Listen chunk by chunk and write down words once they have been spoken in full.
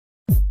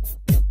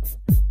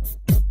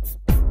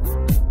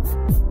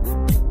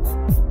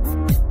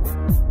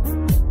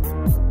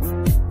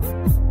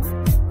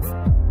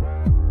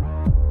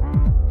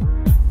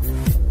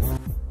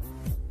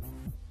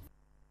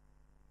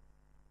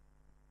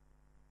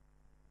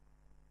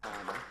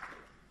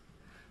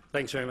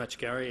Thanks very much,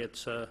 Gary.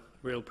 It's a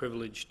real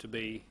privilege to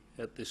be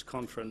at this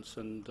conference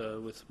and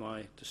with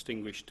my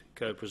distinguished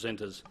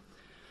co-presenters.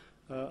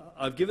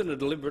 I've given a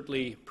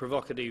deliberately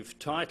provocative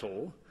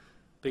title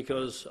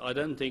because I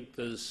don't think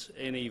there's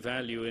any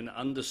value in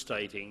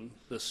understating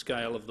the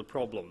scale of the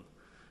problem.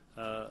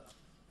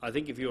 I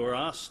think if you were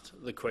asked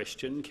the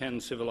question, can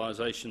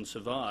civilization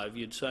survive,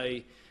 you'd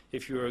say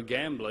if you were a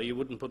gambler you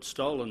wouldn't put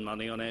stolen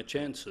money on our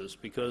chances,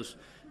 because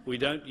we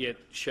don't yet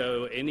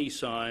show any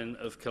sign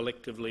of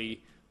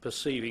collectively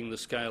perceiving the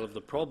scale of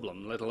the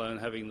problem, let alone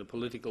having the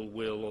political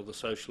will or the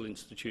social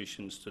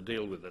institutions to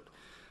deal with it.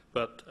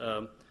 But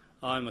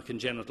I'm a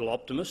congenital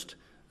optimist,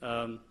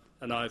 and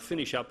I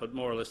finish up at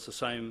more or less the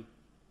same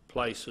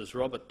place as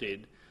Robert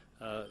did,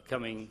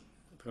 coming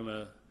from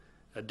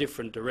a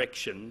different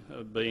direction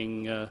of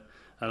being an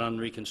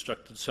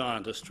unreconstructed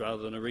scientist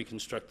rather than a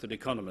reconstructed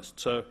economist.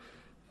 So,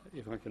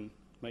 if I can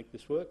make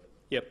this work.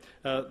 Yep.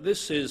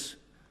 This is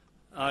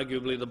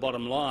arguably the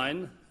bottom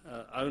line,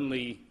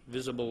 only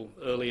visible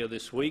earlier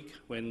this week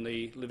when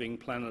the Living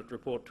Planet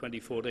Report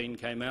 2014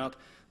 came out,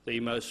 the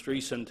most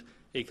recent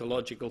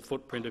ecological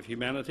footprint of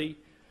humanity.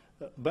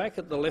 Back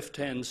at the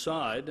left-hand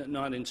side, in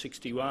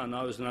 1961,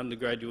 I was an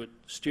undergraduate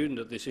student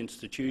at this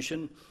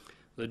institution.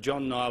 The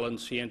John Nyland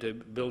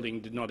Sienta building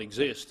did not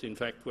exist. In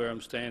fact, where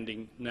I'm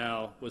standing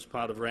now was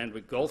part of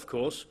Randwick Golf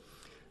Course,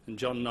 and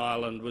John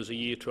Nyland was a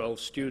Year 12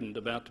 student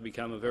about to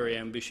become a very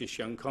ambitious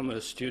young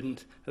commerce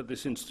student at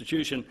this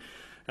institution.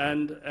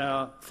 And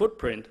our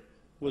footprint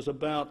was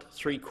about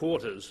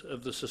 3/4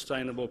 of the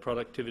sustainable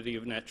productivity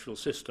of natural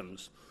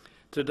systems.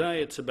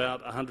 Today it's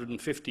about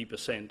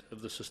 150%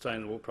 of the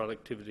sustainable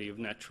productivity of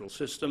natural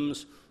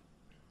systems.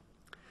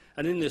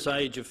 And in this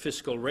age of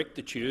fiscal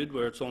rectitude,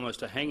 where it's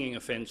almost a hanging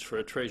offence for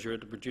a treasurer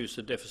to produce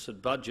a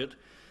deficit budget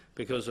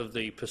because of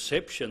the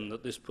perception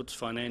that this puts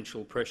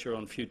financial pressure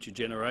on future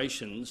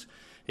generations,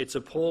 it's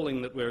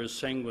appalling that we're as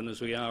sanguine as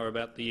we are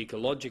about the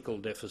ecological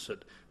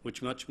deficit,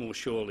 which much more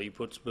surely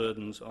puts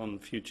burdens on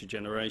future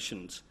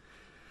generations.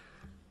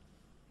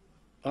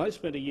 I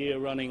spent a year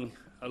running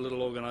a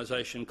little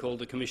organisation called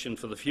the Commission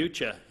for the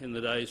Future in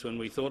the days when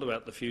we thought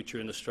about the future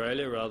in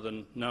Australia rather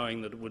than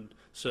knowing that it would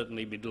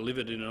certainly be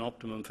delivered in an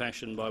optimum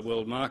fashion by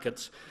world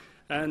markets.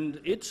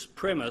 And its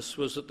premise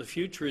was that the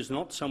future is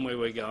not somewhere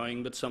we're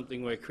going, but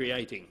something we're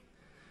creating.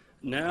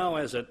 Now,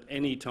 as at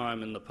any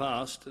time in the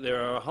past,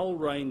 there are a whole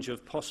range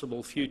of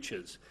possible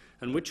futures,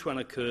 and which one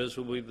occurs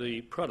will be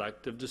the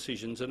product of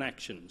decisions and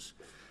actions.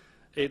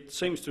 It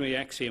seems to me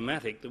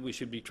axiomatic that we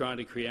should be trying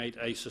to create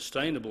a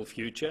sustainable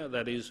future,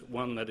 that is,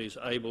 one that is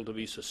able to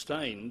be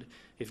sustained,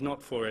 if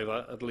not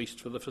forever, at least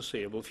for the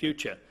foreseeable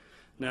future.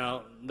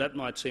 Now, that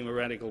might seem a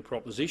radical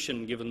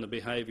proposition given the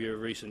behaviour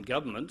of recent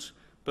governments,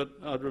 but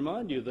I'd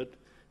remind you that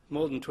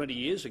more than 20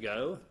 years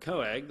ago,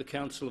 COAG, the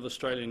Council of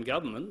Australian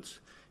Governments,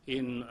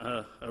 in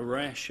a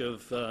rash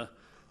of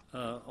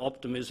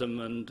optimism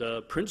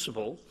and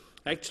principle,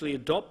 actually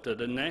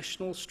adopted a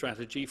national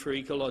strategy for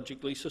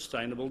ecologically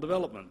sustainable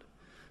development.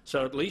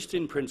 So at least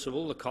in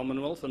principle, the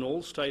Commonwealth and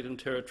all state and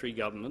territory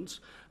governments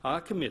are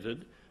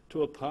committed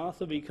to a path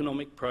of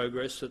economic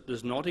progress that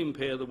does not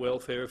impair the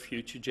welfare of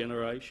future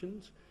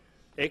generations,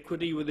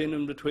 equity within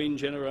and between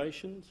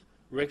generations,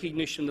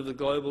 recognition of the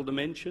global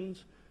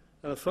dimensions,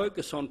 and a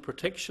focus on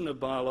protection of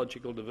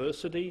biological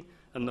diversity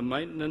and the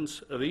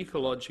maintenance of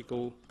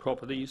ecological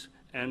properties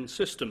and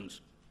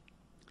systems.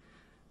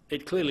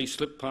 It clearly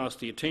slipped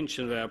past the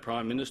attention of our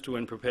Prime Minister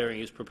when preparing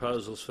his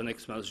proposals for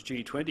next month's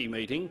G20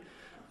 meeting,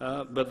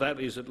 but that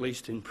is, at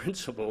least in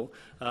principle,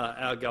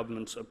 our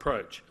government's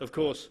approach. Of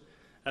course,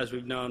 as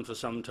we've known for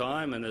some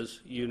time, and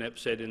as UNEP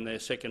said in their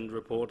second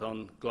report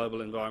on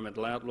Global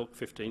Environmental Outlook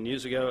 15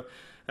 years ago,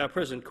 our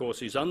present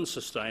course is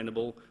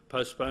unsustainable.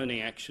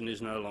 Postponing action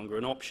is no longer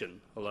an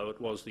option, although it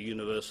was the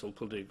universal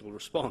political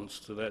response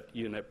to that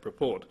UNEP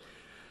report.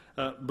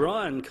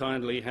 Brian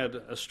kindly had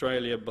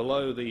Australia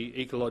below the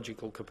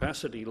ecological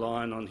capacity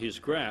line on his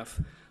graph,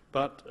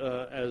 but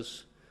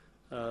as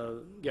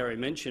Gary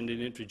mentioned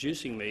in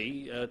introducing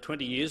me,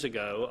 20 years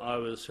ago I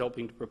was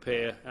helping to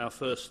prepare our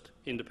first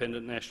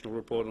independent national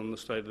report on the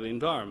state of the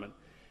environment.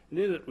 And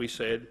in it we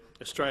said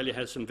Australia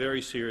has some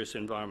very serious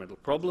environmental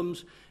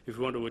problems. If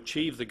we want to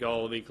achieve the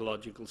goal of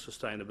ecological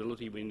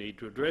sustainability, we need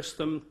to address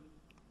them.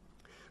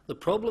 The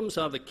problems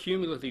are the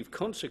cumulative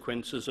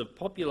consequences of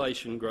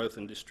population growth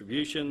and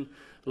distribution,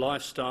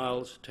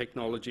 lifestyles,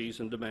 technologies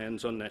and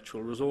demands on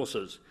natural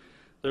resources.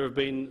 There have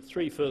been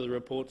 3 further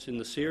reports in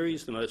the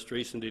series, the most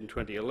recent in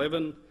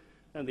 2011,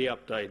 and the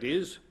update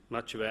is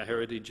much of our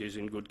heritage is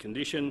in good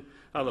condition,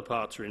 other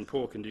parts are in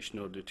poor condition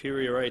or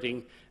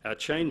deteriorating. Our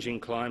changing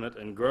climate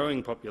and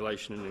growing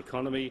population and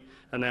economy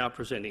are now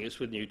presenting us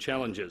with new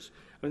challenges.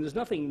 I mean, there's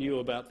nothing new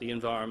about the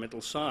environmental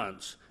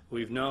science.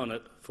 We've known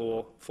it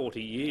for 40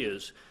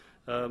 years.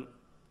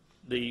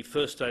 The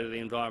first State of the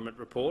Environment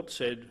report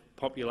said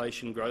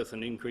population growth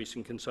and increase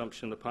in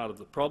consumption are part of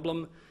the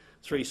problem.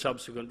 3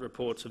 subsequent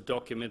reports have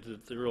documented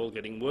that they're all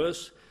getting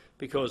worse.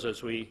 because,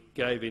 as we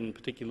gave in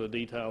particular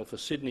detail for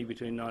Sydney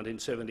between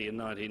 1970 and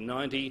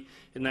 1990,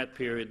 in that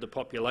period the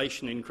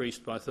population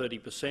increased by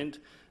 30%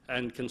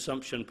 and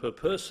consumption per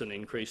person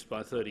increased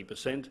by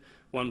 30%.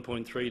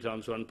 1.3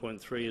 times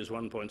 1.3 is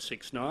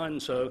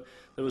 1.69, so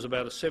there was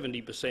about a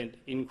 70%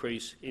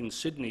 increase in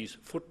Sydney's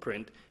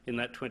footprint in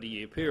that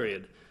 20-year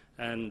period.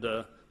 And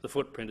the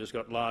footprint has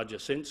got larger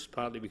since,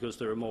 partly because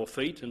there are more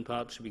feet and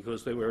partly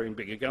because they're wearing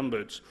bigger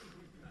gumboots.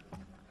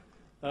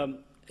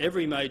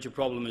 Every major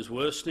problem is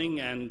worsening,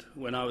 and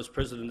when I was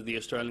president of the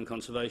Australian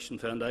Conservation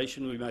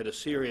Foundation, we made a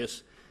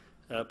serious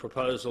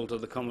proposal to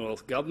the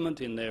Commonwealth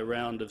Government in their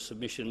round of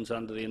submissions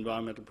under the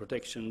Environmental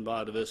Protection and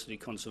Biodiversity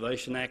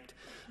Conservation Act,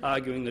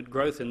 arguing that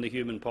growth in the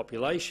human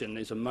population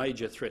is a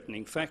major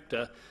threatening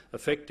factor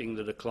affecting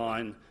the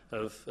decline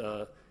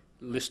of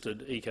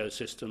listed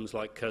ecosystems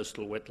like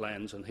coastal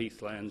wetlands and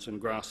heathlands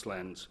and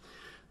grasslands.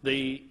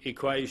 The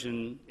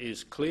equation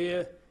is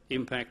clear.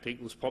 Impact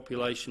equals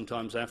population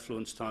times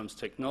affluence times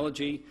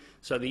technology.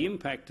 So the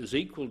impact is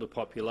equal to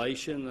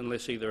population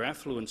unless either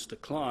affluence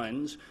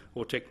declines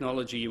or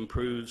technology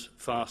improves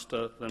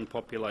faster than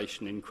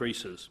population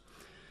increases.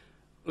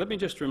 Let me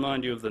just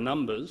remind you of the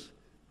numbers.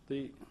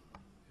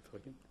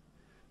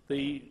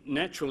 The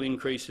natural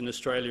increase in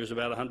Australia is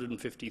about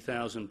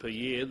 150,000 per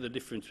year, the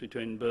difference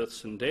between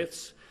births and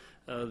deaths.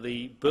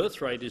 The birth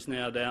rate is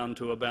now down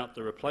to about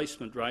the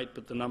replacement rate,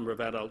 but the number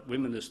of adult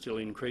women is still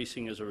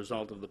increasing as a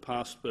result of the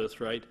past birth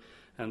rate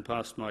and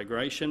past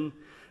migration.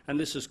 And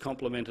this is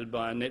complemented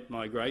by a net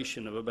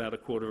migration of about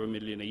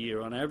 250,000 a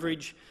year on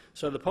average.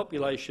 So the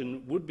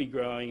population would be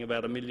growing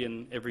about 1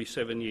 million every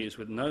 7 years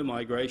with no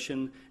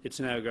migration. It's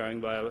now growing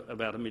by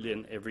about 1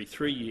 million every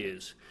 3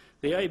 years.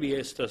 The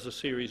ABS does a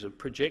series of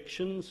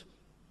projections,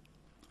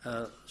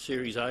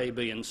 Series A,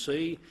 B and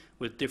C,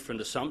 with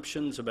different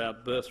assumptions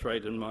about birth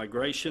rate and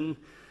migration.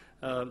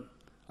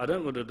 I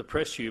don't want to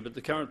depress you, but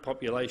the current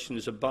population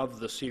is above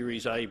the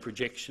Series A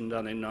projection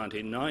done in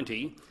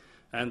 1990,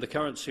 and the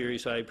current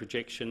Series A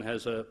projection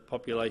has a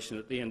population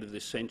at the end of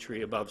this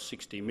century above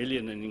 60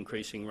 million and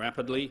increasing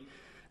rapidly,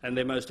 and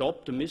their most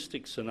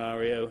optimistic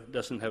scenario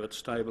doesn't have it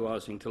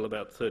stabilising till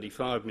about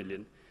 35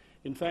 million.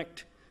 In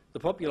fact, the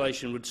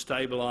population would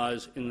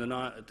stabilise in the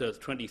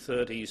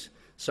 2030s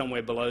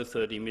somewhere below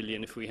 30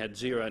 million if we had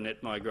zero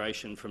net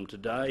migration from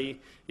today.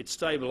 It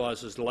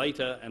stabilises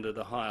later and at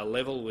a higher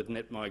level with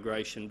net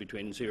migration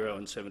between 0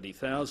 and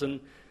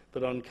 70,000,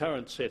 but on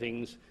current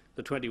settings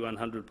the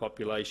 2100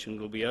 population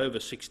will be over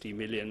 60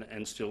 million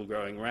and still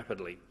growing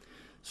rapidly.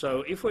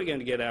 So if we're going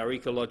to get our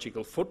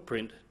ecological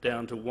footprint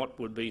down to what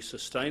would be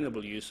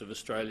sustainable use of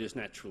Australia's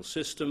natural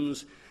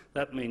systems,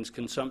 that means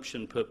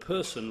consumption per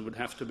person would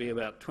have to be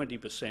about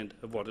 20%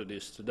 of what it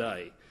is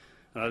today.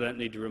 And I don't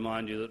need to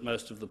remind you that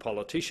most of the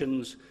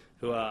politicians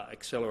who are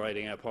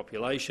accelerating our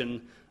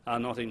population are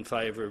not in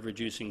favour of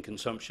reducing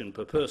consumption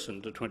per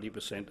person to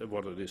 20% of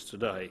what it is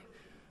today.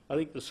 I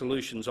think the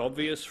solution's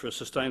obvious. For a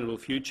sustainable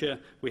future,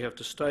 we have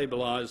to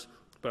stabilise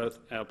both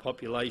our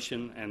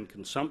population and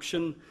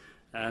consumption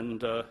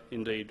and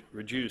indeed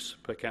reduce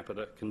per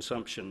capita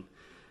consumption.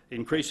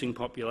 Increasing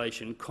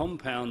population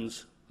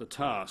compounds the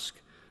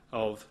task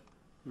of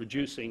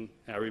reducing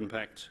our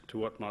impact to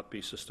what might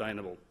be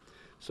sustainable.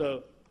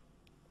 So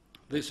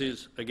this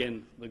is,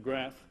 again, the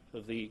graph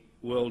of the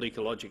world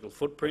ecological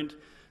footprint,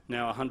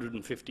 now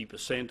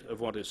 150% of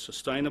what is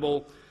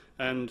sustainable,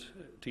 and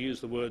to use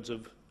the words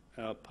of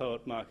our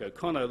poet Mark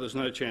O'Connor, there's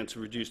no chance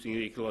of reducing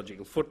the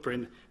ecological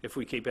footprint if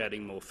we keep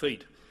adding more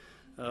feet.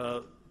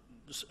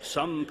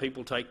 Some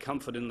people take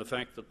comfort in the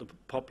fact that the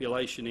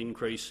population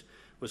increase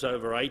was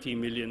over 80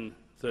 million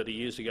 30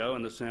 years ago,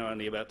 and it's now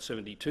only about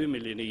 72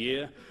 million a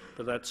year,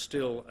 but that's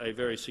still a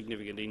very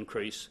significant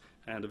increase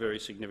and a very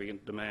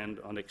significant demand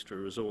on extra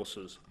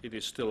resources. It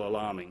is still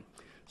alarming.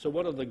 So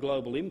what are the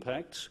global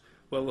impacts?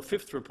 Well, the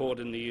fifth report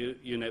in the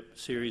UNEP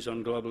series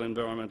on global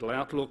environmental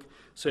outlook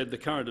said the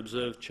current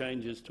observed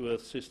changes to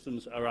Earth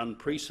systems are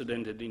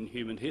unprecedented in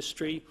human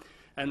history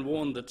and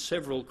warned that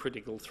several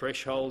critical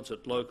thresholds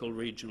at local,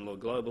 regional or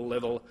global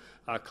level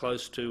are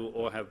close to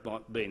or have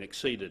been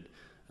exceeded.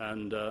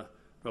 And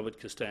Robert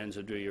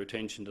Costanza drew your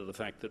attention to the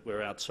fact that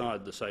we're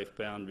outside the safe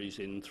boundaries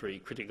in three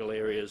critical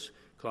areas: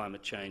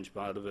 climate change,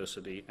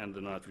 biodiversity and the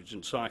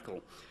nitrogen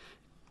cycle.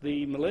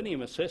 The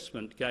Millennium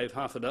Assessment gave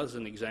half a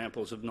dozen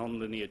examples of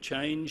non-linear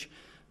change.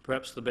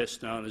 Perhaps the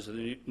best known is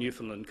the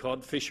Newfoundland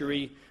cod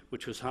fishery,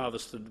 which was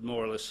harvested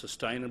more or less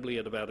sustainably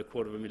at about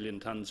 250,000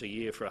 tonnes a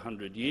year for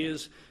 100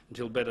 years,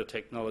 until better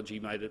technology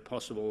made it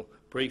possible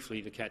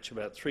briefly to catch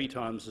about 3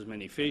 times as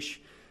many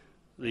fish.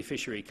 The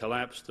fishery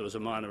collapsed, there was a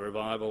minor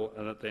revival,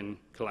 and it then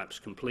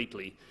collapsed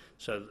completely,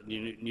 so that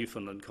the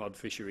Newfoundland cod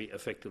fishery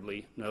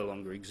effectively no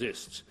longer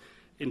exists.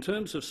 In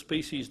terms of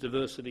species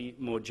diversity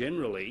more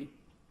generally,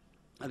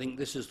 I think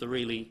this is the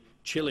really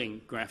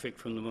chilling graphic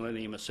from the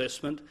Millennium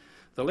Assessment.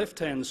 The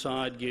left-hand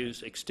side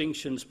gives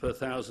extinctions per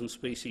 1,000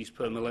 species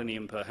per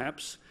millennium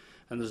perhaps,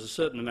 and there's a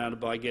certain amount of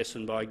by guess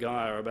and by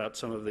gyre about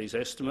some of these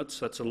estimates.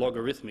 That's a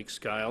logarithmic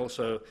scale,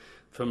 so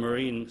for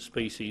marine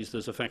species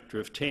there's a factor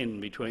of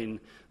 10 between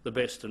the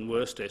best and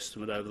worst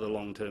estimate over the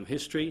long-term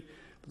history.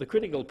 But the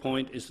critical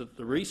point is that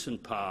the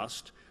recent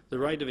past, the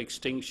rate of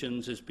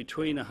extinctions is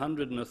between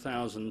 100 and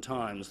 1,000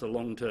 times the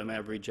long-term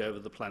average over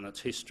the planet's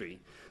history.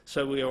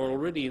 So we are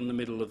already in the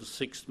middle of the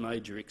 6th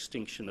major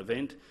extinction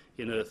event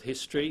in Earth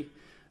history,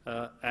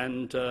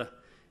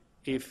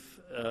 if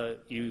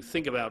you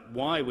think about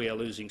why we are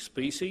losing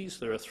species,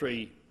 there are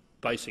 3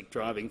 basic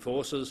driving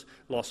forces: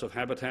 loss of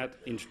habitat,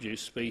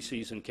 introduced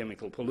species and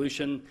chemical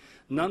pollution.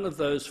 None of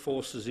those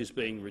forces is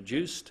being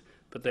reduced,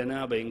 but they're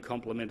now being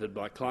complemented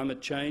by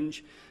climate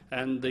change.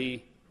 And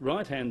the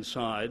right-hand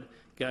side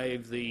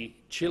gave the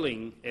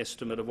chilling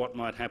estimate of what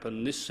might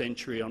happen this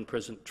century on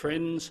present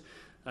trends,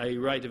 a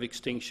rate of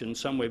extinction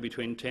somewhere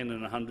between 10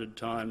 and 100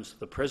 times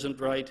the present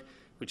rate,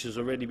 which is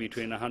already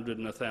between 100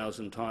 and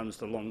 1,000 times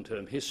the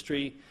long-term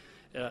history.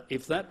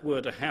 If that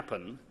were to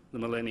happen, the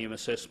Millennium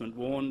Assessment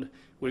warned,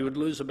 we would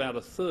lose about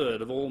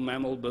 1/3 of all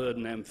mammal, bird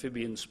and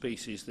amphibian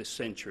species this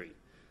century.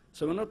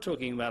 So we're not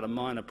talking about a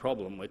minor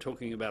problem, we're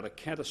talking about a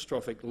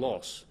catastrophic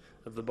loss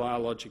of the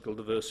biological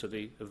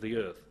diversity of the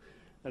Earth.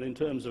 And in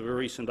terms of a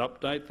recent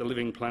update, the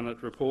Living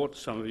Planet report,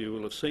 some of you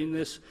will have seen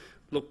this,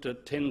 looked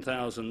at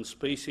 10,000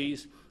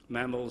 species,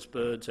 mammals,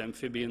 birds,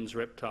 amphibians,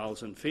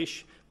 reptiles and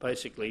fish,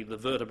 basically the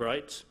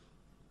vertebrates,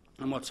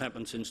 and what's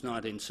happened since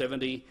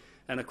 1970.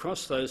 And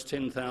across those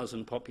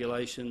 10,000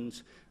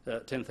 populations,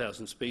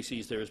 10,000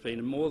 species, there has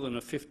been more than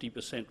a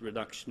 50%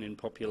 reduction in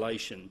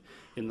population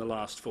in the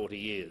last 40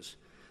 years.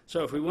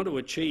 So if we want to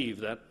achieve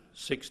that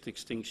 6th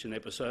extinction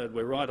episode,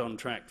 we're right on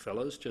track,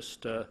 fellas.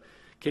 Just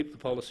keep the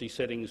policy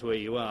settings where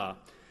you are.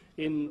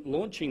 In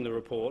launching the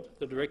report,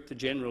 the Director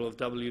General of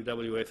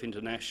WWF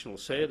International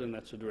said, and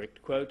that's a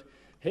direct quote,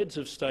 "Heads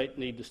of state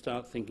need to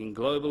start thinking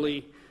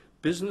globally.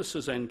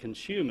 Businesses and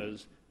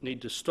consumers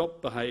need to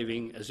stop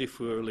behaving as if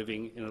we were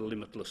living in a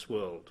limitless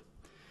world."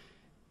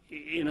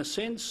 In a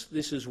sense,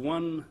 this is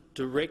one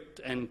direct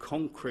and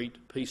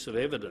concrete piece of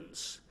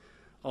evidence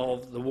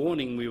of the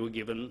warning we were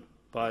given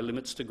by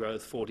limits to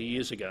growth 40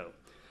 years ago.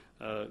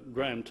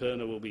 Graham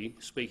Turner will be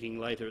speaking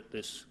later at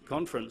this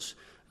conference,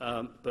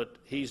 but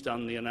he's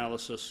done the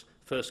analysis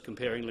first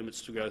comparing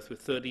limits to growth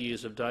with 30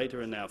 years of data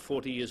and now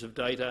 40 years of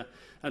data,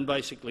 and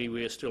basically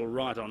we are still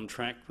right on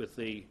track with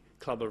the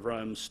Club of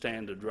Rome's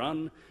standard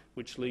run,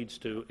 which leads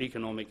to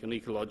economic and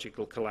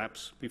ecological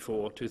collapse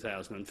before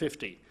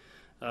 2050.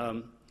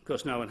 Of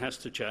course, no one has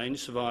to change.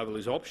 Survival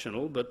is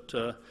optional, but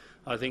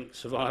I think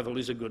survival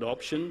is a good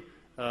option.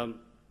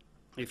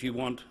 If you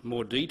want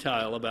more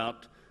detail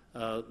about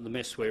the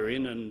mess we're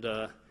in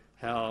and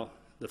how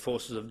the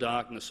forces of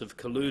darkness have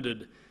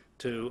colluded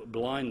to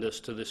blind us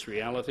to this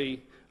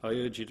reality, I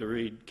urge you to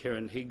read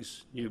Karen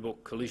Higgs' new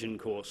book, Collision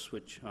Course,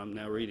 which I'm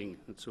now reading.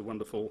 It's a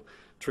wonderful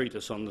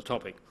treatise on the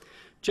topic.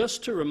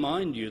 Just to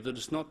remind you that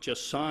it's not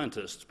just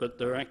scientists, but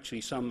there are actually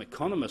some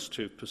economists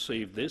who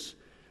perceive this.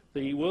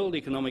 The World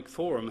Economic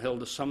Forum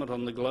held a summit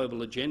on the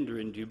global agenda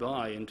in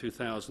Dubai in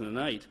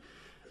 2008,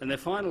 and their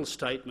final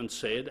statement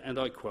said, and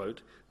I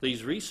quote,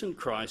 "These recent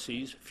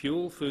crises,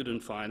 fuel, food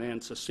and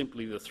finance, are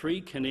simply the 3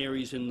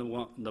 canaries in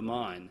the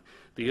mine.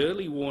 The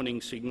early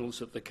warning signals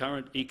that the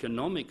current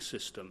economic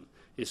system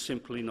is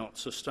simply not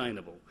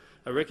sustainable.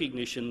 A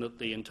recognition that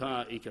the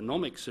entire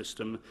economic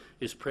system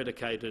is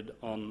predicated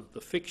on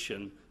the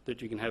fiction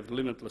that you can have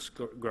limitless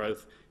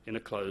growth in a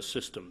closed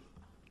system."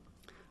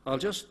 I'll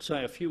just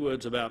say a few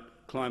words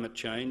about climate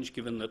change,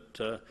 given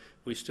that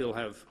we still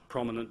have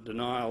prominent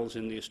denials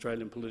in the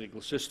Australian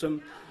political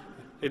system.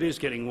 It is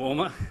getting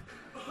warmer,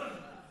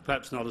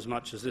 perhaps not as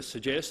much as this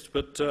suggests,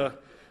 but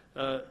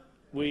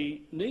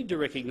we need to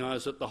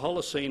recognise that the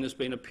Holocene has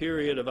been a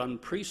period of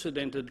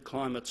unprecedented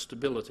climate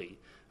stability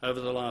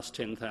over the last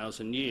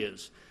 10,000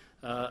 years,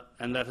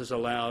 and that has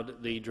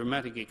allowed the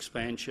dramatic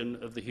expansion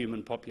of the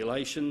human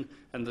population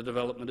and the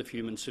development of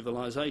human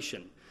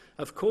civilisation.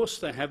 Of course,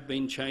 there have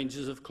been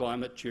changes of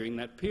climate during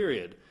that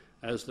period,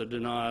 as the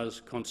deniers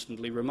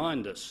constantly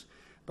remind us,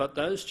 but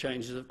those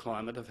changes of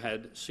climate have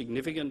had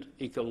significant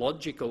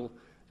ecological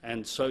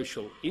and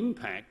social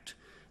impact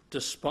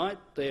despite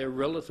their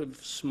relative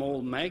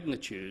small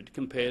magnitude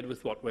compared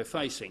with what we're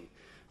facing.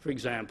 For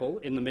example,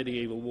 in the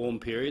medieval warm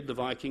period, the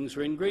Vikings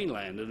were in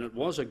Greenland, and it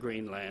was a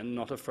green land,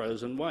 not a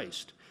frozen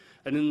waste.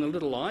 And in the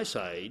Little Ice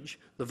Age,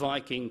 the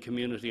Viking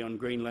community on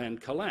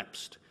Greenland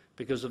collapsed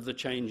because of the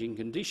changing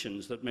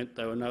conditions that meant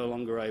they were no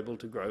longer able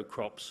to grow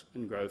crops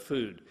and grow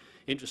food.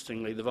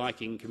 Interestingly, the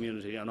Viking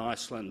community on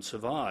Iceland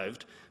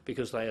survived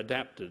because they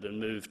adapted and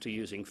moved to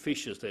using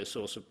fish as their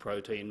source of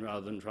protein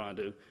rather than trying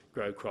to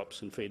grow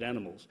crops and feed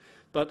animals.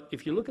 But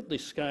if you look at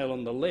this scale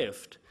on the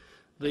left,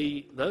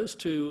 those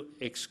 2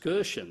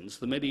 excursions,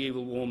 the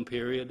medieval warm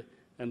period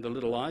and the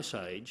Little Ice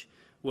Age,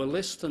 were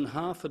less than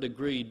half a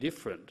degree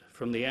different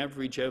from the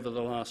average over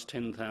the last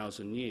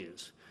 10,000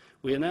 years.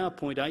 We are now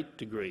 0.8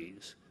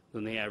 degrees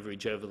than the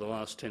average over the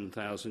last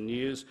 10,000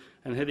 years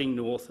and heading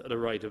north at a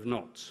rate of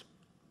knots.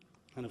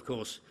 And of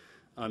course,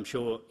 I'm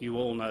sure you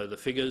all know the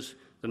figures.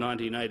 The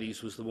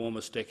 1980s was the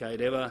warmest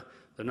decade ever.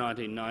 The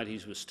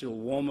 1990s was still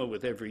warmer,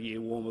 with every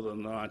year warmer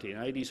than the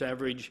 1980s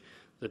average.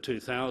 The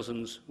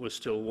 2000s was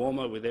still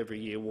warmer, with every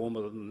year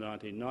warmer than the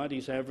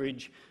 1990s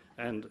average,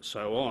 and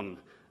so on.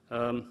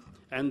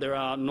 And there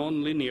are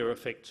non-linear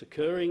effects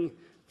occurring.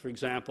 For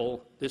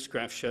example, this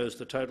graph shows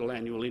the total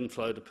annual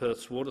inflow to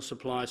Perth's water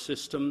supply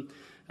system,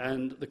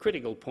 and the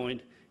critical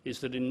point is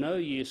that in no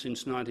year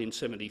since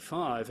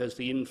 1975 has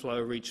the inflow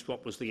reached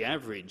what was the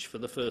average for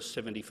the first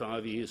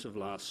 75 years of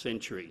last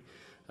century.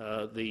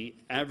 The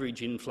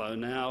average inflow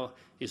now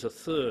is a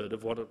third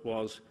of what it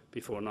was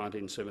before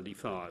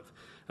 1975.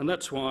 And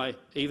that's why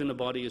even a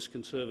body as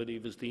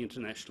conservative as the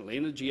International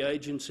Energy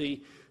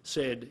Agency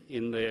said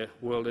in their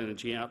World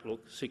Energy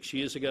Outlook 6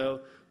 years ago,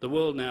 the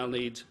world now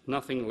needs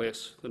nothing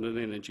less than an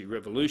energy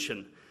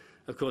revolution.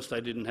 Of course, they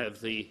didn't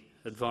have the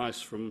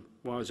advice from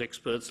wise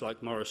experts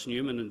like Maurice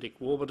Newman and Dick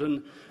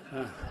Warburton,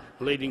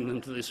 leading them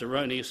to this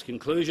erroneous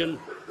conclusion.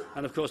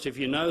 And of course, if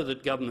you know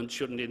that government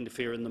shouldn't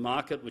interfere in the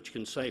market, which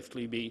can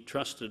safely be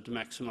trusted to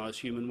maximise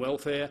human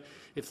welfare,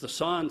 if the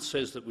science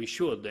says that we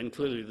should, then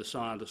clearly the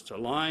scientists are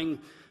lying,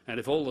 and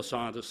if all the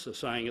scientists are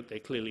saying it, they're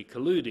clearly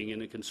colluding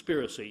in a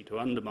conspiracy to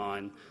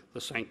undermine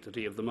the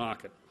sanctity of the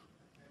market.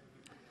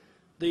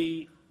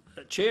 The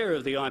chair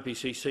of the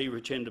IPCC,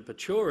 Rajendra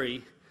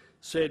Pachauri,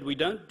 said we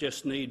don't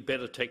just need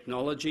better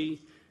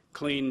technology,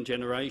 clean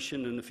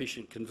generation and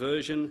efficient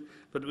conversion,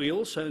 but we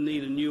also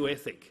need a new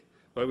ethic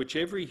by which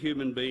every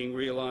human being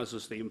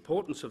realises the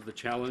importance of the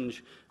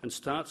challenge and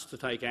starts to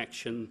take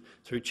action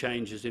through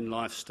changes in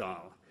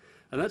lifestyle.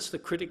 And that's the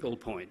critical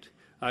point.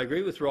 I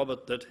agree with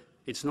Robert that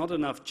it's not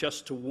enough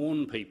just to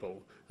warn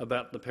people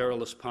about the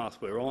perilous path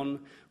we're on.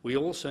 We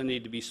also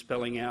need to be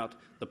spelling out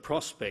the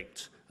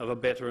prospects of a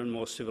better and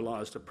more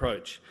civilised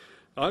approach.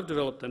 I've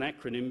developed an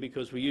acronym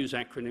because we use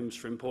acronyms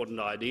for important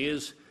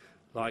ideas,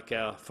 like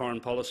our foreign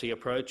policy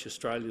approach.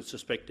 Australians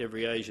suspect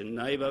every Asian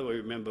neighbour. We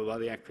remember by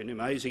the acronym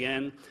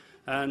ASEAN.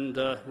 And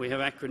we have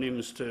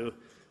acronyms to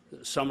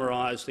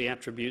summarise the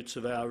attributes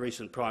of our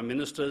recent Prime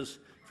Ministers.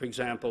 For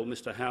example,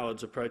 Mr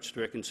Howard's approach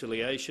to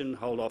reconciliation,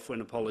 hold off when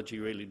apology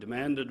really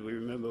demanded. We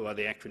remember by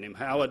the acronym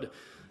Howard.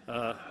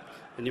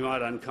 And you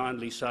might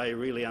unkindly say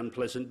really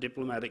unpleasant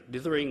diplomatic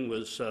dithering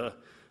was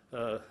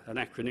an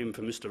acronym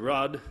for Mr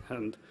Rudd,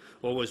 and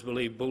always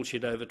believe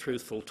bullshit over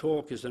truthful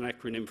talk is an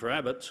acronym for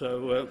Abbott.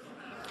 So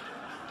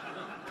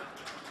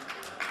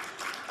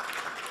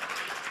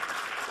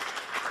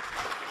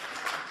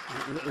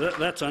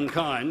that's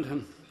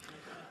unkind.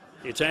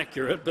 It's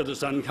accurate, but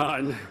it's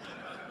unkind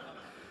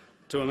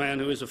to a man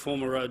who is a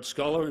former Rhodes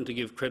Scholar, and to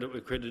give credit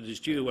where credit is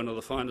due, one of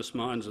the finest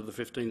minds of the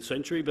 15th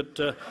century.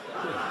 But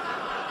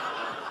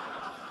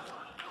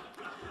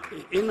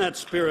in that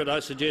spirit,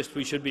 I suggest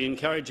we should be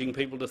encouraging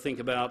people to think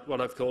about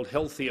what I've called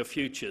healthier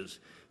futures,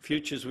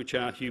 futures which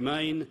are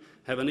humane,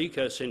 have an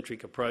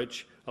ecocentric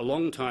approach, a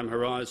long-time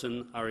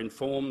horizon, are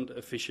informed,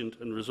 efficient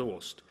and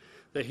resourced.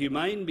 They're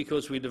humane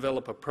because we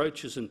develop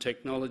approaches and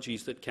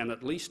technologies that can,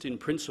 at least in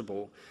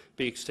principle,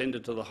 be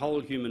extended to the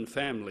whole human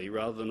family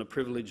rather than a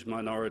privileged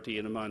minority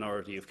in a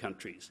minority of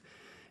countries.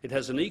 It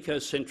has an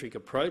ecocentric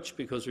approach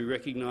because we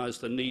recognise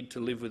the need to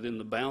live within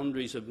the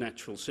boundaries of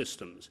natural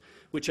systems,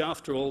 which,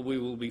 after all, we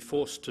will be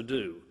forced to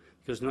do,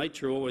 because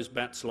nature always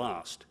bats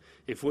last.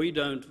 If we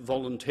don't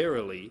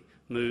voluntarily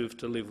move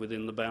to live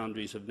within the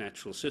boundaries of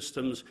natural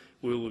systems,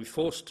 we will be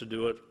forced to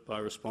do it by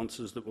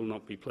responses that will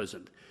not be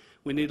pleasant.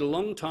 We need a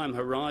long-time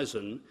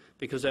horizon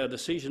because our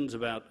decisions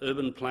about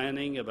urban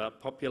planning,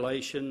 about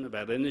population,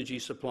 about energy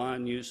supply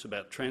and use,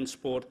 about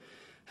transport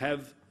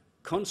have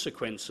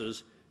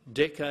consequences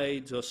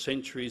decades or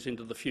centuries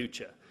into the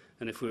future.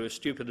 And if we were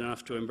stupid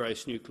enough to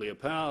embrace nuclear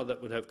power,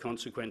 that would have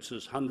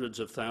consequences hundreds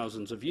of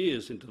thousands of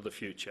years into the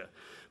future.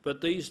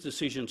 But these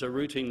decisions are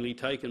routinely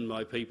taken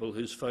by people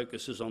whose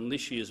focus is on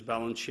this year's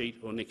balance sheet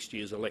or next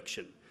year's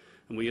election.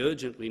 And we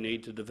urgently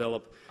need to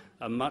develop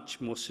a much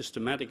more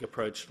systematic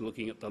approach to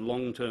looking at the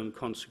long-term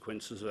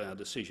consequences of our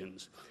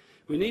decisions.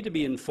 We need to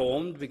be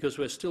informed because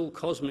we're still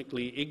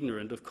cosmically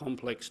ignorant of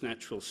complex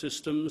natural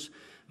systems.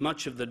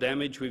 Much of the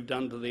damage we've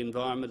done to the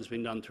environment has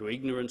been done through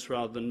ignorance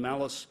rather than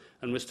malice,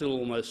 and we're still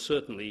almost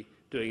certainly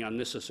doing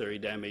unnecessary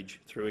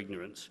damage through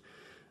ignorance.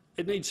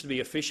 It needs to be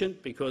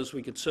efficient because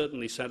we could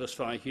certainly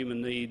satisfy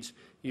human needs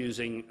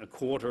using a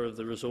quarter of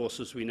the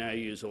resources we now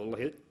use or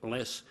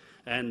less,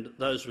 and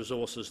those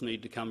resources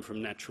need to come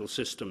from natural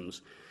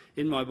systems.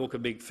 In my book, A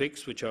Big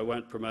Fix, which I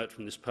won't promote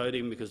from this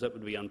podium because that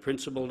would be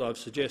unprincipled, I've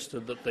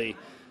suggested that the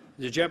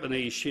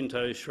Japanese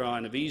Shinto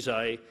shrine of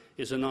Ise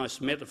is a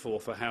nice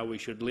metaphor for how we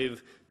should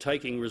live,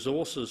 taking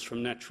resources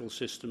from natural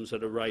systems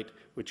at a rate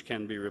which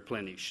can be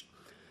replenished.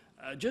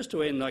 Just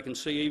to end, I can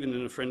see even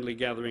in a friendly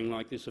gathering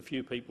like this a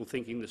few people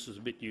thinking this is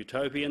a bit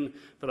utopian,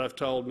 but I've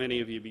told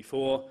many of you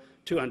before,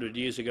 200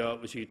 years ago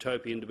it was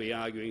utopian to be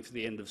arguing for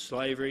the end of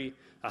slavery.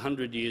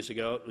 100 years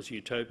ago it was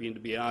utopian to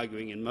be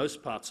arguing in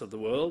most parts of the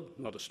world,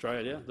 not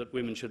Australia, that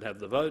women should have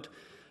the vote.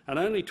 And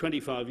only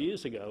 25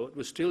 years ago it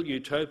was still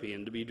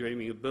utopian to be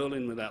dreaming of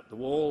Berlin without the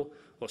wall,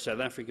 or South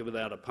Africa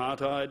without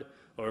apartheid,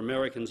 or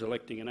Americans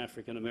electing an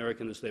African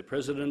American as their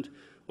president,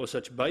 or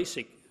such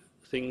basic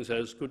things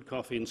as good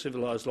coffee and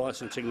civilised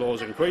licensing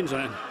laws in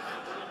Queensland.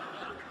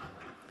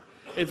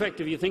 In fact,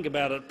 if you think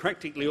about it,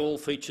 practically all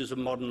features of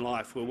modern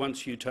life were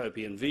once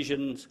utopian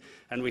visions,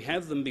 and we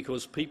have them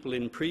because people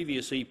in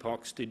previous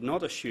epochs did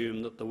not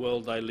assume that the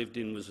world they lived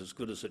in was as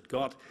good as it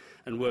got,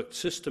 and worked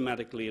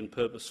systematically and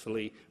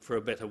purposefully for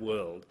a better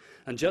world.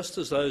 And just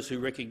as those who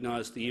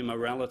recognised the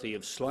immorality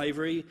of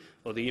slavery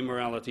or the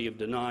immorality of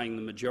denying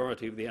the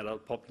majority of the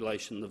adult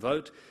population the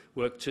vote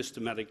worked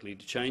systematically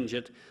to change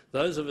it,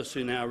 those of us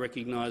who now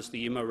recognise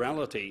the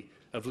immorality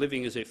of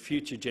living as if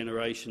future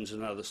generations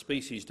and other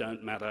species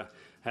don't matter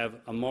have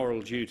a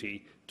moral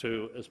duty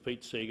to, as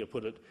Pete Seeger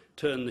put it,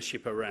 turn the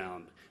ship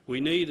around.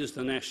 We need, as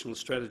the national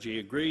strategy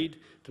agreed,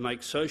 to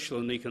make social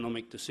and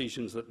economic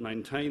decisions that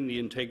maintain the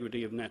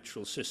integrity of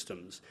natural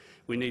systems.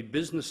 We need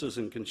businesses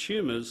and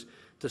consumers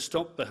to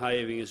stop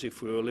behaving as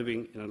if we were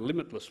living in a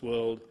limitless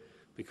world,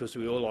 because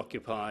we all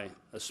occupy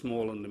a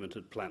small and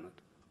limited planet.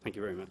 Thank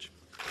you very much.